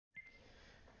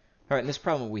All right, in this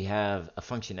problem we have a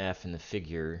function f in the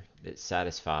figure that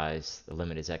satisfies the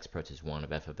limit as x approaches 1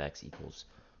 of f of x equals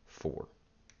 4.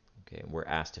 Okay, we're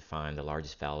asked to find the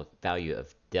largest value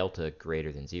of delta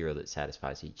greater than 0 that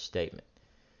satisfies each statement.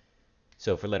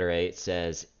 So for letter A, it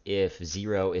says if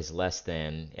 0 is less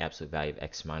than the absolute value of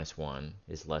x minus 1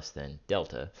 is less than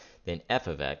delta, then f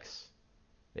of x,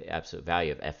 the absolute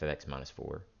value of f of x minus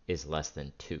 4, is less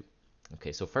than 2.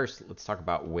 Okay, so first let's talk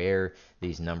about where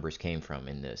these numbers came from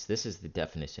in this. This is the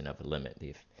definition of a limit.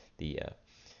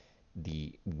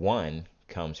 The 1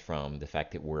 comes from the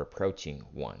fact that we're approaching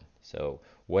 1. So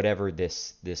whatever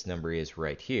this number is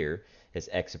right here, as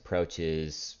x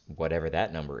approaches whatever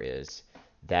that number is,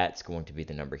 that's going to be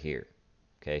the number here.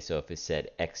 Okay, so if it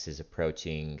said x is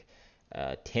approaching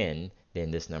 10,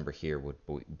 then this number here would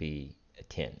be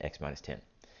 10, x minus 10.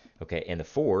 Okay, and the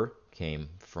 4 came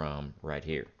from right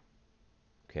here.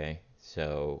 Okay,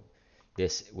 so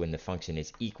this, when the function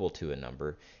is equal to a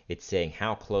number, it's saying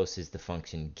how close is the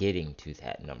function getting to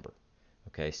that number.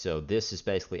 Okay, so this is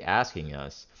basically asking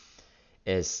us,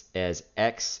 as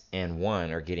x and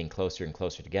 1 are getting closer and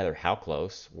closer together, how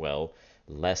close? Well,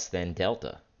 less than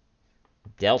delta.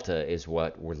 Delta is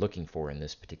what we're looking for in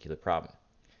this particular problem.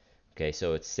 Okay,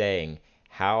 so it's saying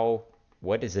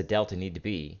what does the delta need to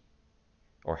be,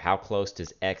 or how close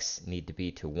does x need to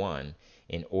be to 1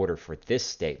 in order for this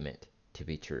statement to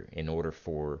be true, in order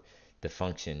for the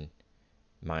function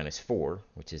minus 4,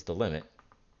 which is the limit,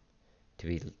 to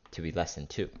be less than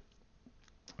 2.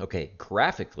 Okay,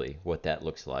 graphically what that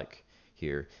looks like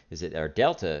here is that our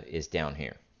delta is down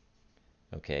here.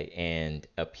 Okay, and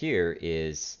up here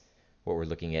is what we're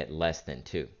looking at, less than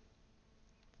 2.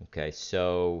 Okay,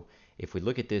 so if we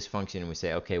look at this function and we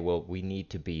say, okay, well, we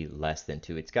need to be less than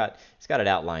 2. It's got it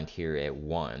outlined here at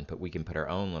 1, but we can put our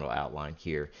own little outline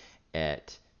here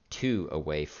at 2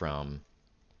 away from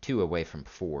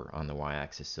 4 on the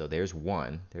y-axis. So there's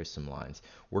 1, there's some lines.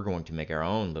 We're going to make our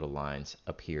own little lines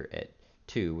up here at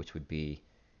 2, which would be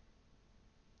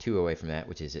 2 away from that,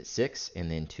 which is at 6, and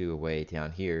then 2 away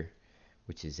down here,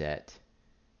 which is at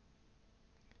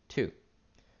 2.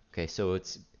 Okay, so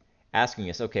it's asking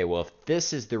us, okay, well, if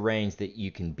this is the range that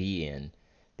you can be in,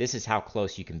 this is how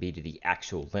close you can be to the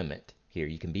actual limit here.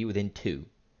 You can be within 2.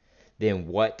 Then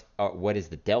what is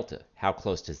the delta? How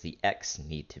close does the x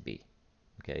need to be?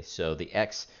 Okay, so the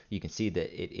x, you can see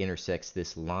that it intersects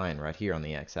this line right here on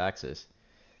the x-axis.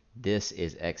 This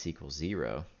is x equals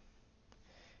 0.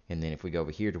 And then if we go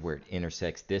over here to where it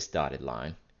intersects this dotted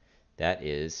line, that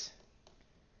is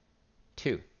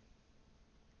 2.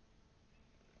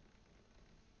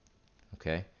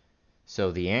 Okay,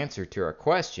 so the answer to our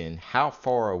question, how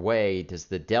far away does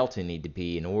the delta need to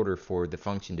be in order for the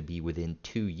function to be within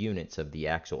 2 units of the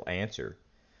actual answer?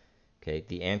 Okay,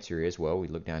 the answer is, well, we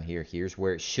look down here, here's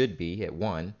where it should be at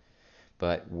 1,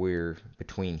 but we're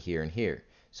between here and here.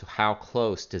 So how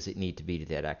close does it need to be to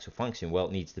that actual function? Well,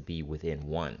 it needs to be within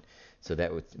 1. So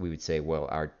that we would say, well,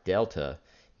 our delta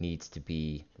needs to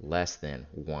be less than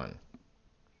 1.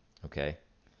 Okay,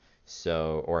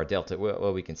 so, or our delta,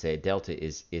 well, we can say delta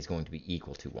is going to be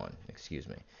equal to 1. Excuse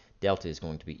me. Delta is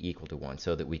going to be equal to 1,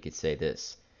 so that we could say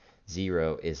this.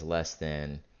 0 is less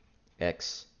than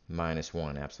x minus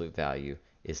 1, absolute value,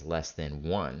 is less than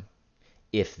 1.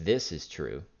 If this is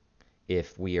true,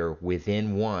 if we are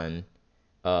within 1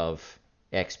 of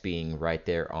x being right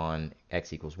there on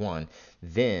x equals 1,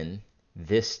 then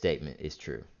this statement is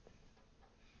true.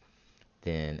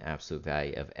 Then absolute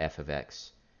value of f of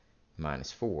x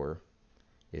minus 4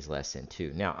 is less than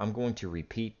 2. Now, I'm going to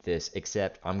repeat this,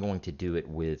 except I'm going to do it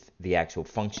with the actual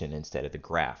function instead of the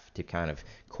graph to kind of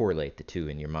correlate the two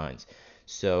in your minds.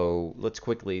 So let's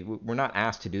quickly, we're not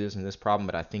asked to do this in this problem,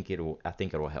 but I think it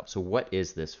will help. So what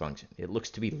is this function? It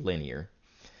looks to be linear.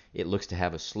 It looks to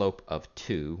have a slope of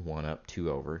 2, 1 up,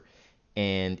 2 over,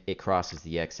 and it crosses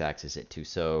the x-axis at 2.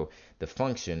 So the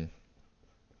function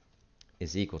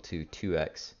is equal to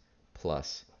 2x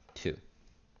plus 2.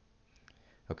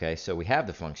 Okay, so we have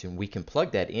the function. We can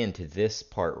plug that into this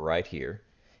part right here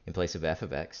in place of f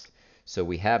of x. So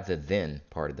we have the then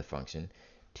part of the function.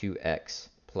 2x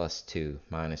plus 2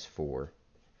 minus 4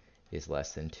 is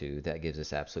less than 2. That gives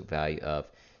us absolute value of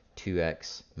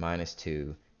 2x minus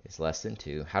 2 is less than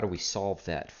 2. How do we solve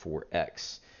that for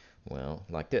x? Well,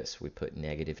 like this. We put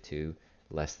negative 2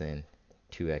 less than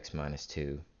 2x minus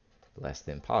 2 less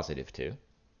than positive 2.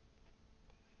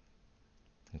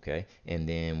 Okay, and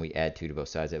then we add 2 to both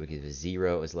sides. That would give us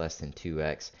 0 is less than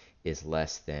 2x is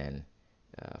less than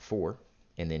 4.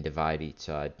 And then divide each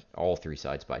side, all 3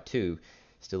 sides, by 2.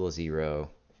 Still a 0,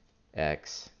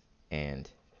 x, and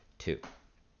 2.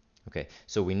 Okay,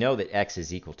 so we know that x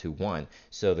is equal to 1.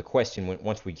 So the question,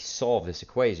 once we solve this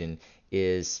equation,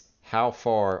 is how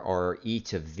far are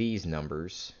each of these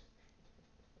numbers,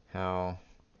 how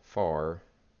far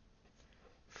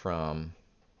from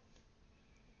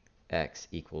x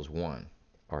equals 1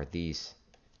 are these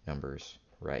numbers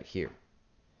right here?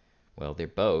 Well, they're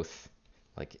both,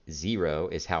 like 0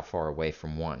 is how far away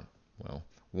from 1? Well,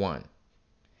 1.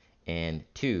 And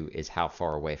 2 is how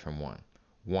far away from 1?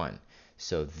 1.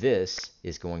 So this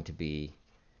is going to be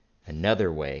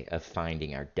another way of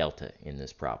finding our delta in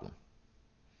this problem.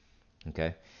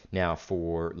 Okay, now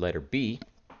for letter B,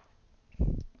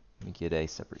 let me get a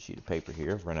separate sheet of paper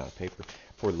here. I've run out of paper.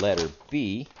 For letter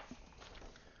B,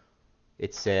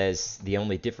 it says the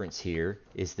only difference here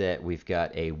is that we've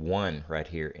got a 1 right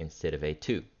here instead of a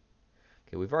 2.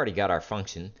 Okay, we've already got our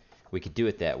function. We could do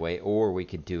it that way, or we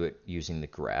could do it using the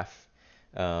graph.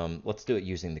 Let's do it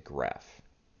using the graph.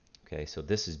 Okay, so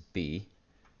this is B.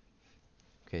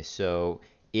 Okay, so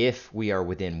if we are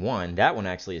within 1, that one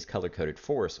actually is color-coded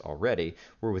for us already.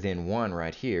 We're within 1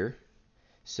 right here.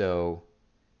 So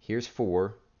here's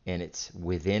 4, and it's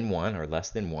within 1 or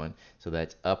less than 1. So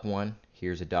that's up 1,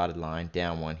 here's a dotted line,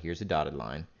 down 1, here's a dotted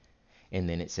line. And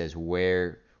then it says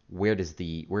where is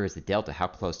the delta? How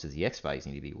close does the x values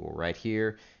need to be? Well, right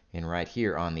here and right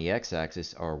here on the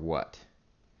x-axis are what?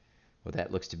 Well,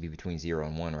 that looks to be between 0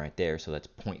 and 1 right there, so that's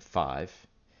 0.5.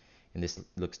 And this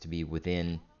looks to be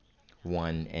within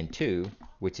 1 and 2,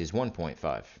 which is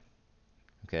 1.5.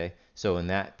 Okay, so in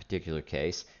that particular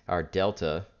case, our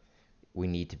delta, we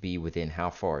need to be within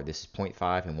how far? This is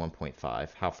 0.5 and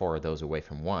 1.5. How far are those away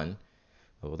from 1?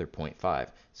 Well, they're 0.5.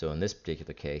 So in this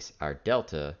particular case, our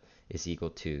delta is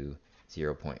equal to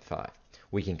 0.5.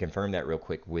 We can confirm that real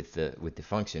quick with the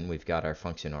function. We've got our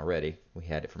function already. We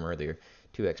had it from earlier,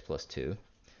 2x plus 2.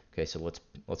 Okay, so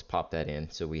let's pop that in.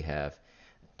 So we have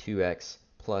 2x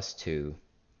plus 2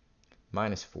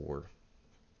 minus 4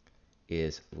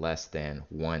 is less than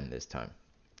 1 this time.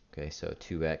 Okay, so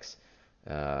 2x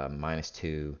minus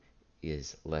 2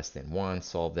 is less than 1.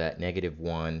 Solve that. Negative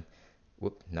 1,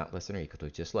 not less than or equal to,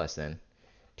 just less than.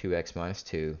 2x minus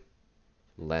 2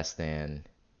 less than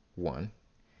 1.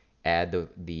 Add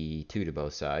the 2 to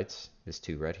both sides, this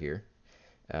 2 right here.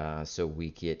 So we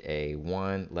get a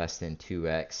 1 less than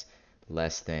 2x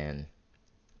less than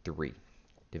 3.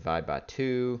 Divide by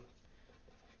 2,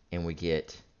 and we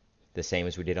get the same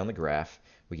as we did on the graph.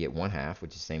 We get 1/2,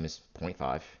 which is the same as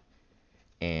 0.5,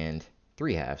 and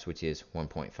 3/2, which is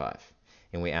 1.5.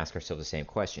 And we ask ourselves the same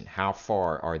question. How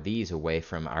far are these away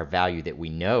from our value that we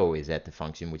know is at the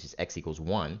function, which is x equals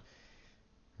 1?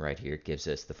 Right here, it gives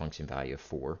us the function value of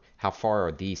 4. How far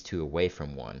are these two away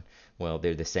from 1? Well,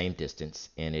 they're the same distance,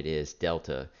 and it is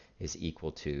delta is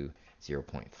equal to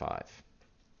 0.5.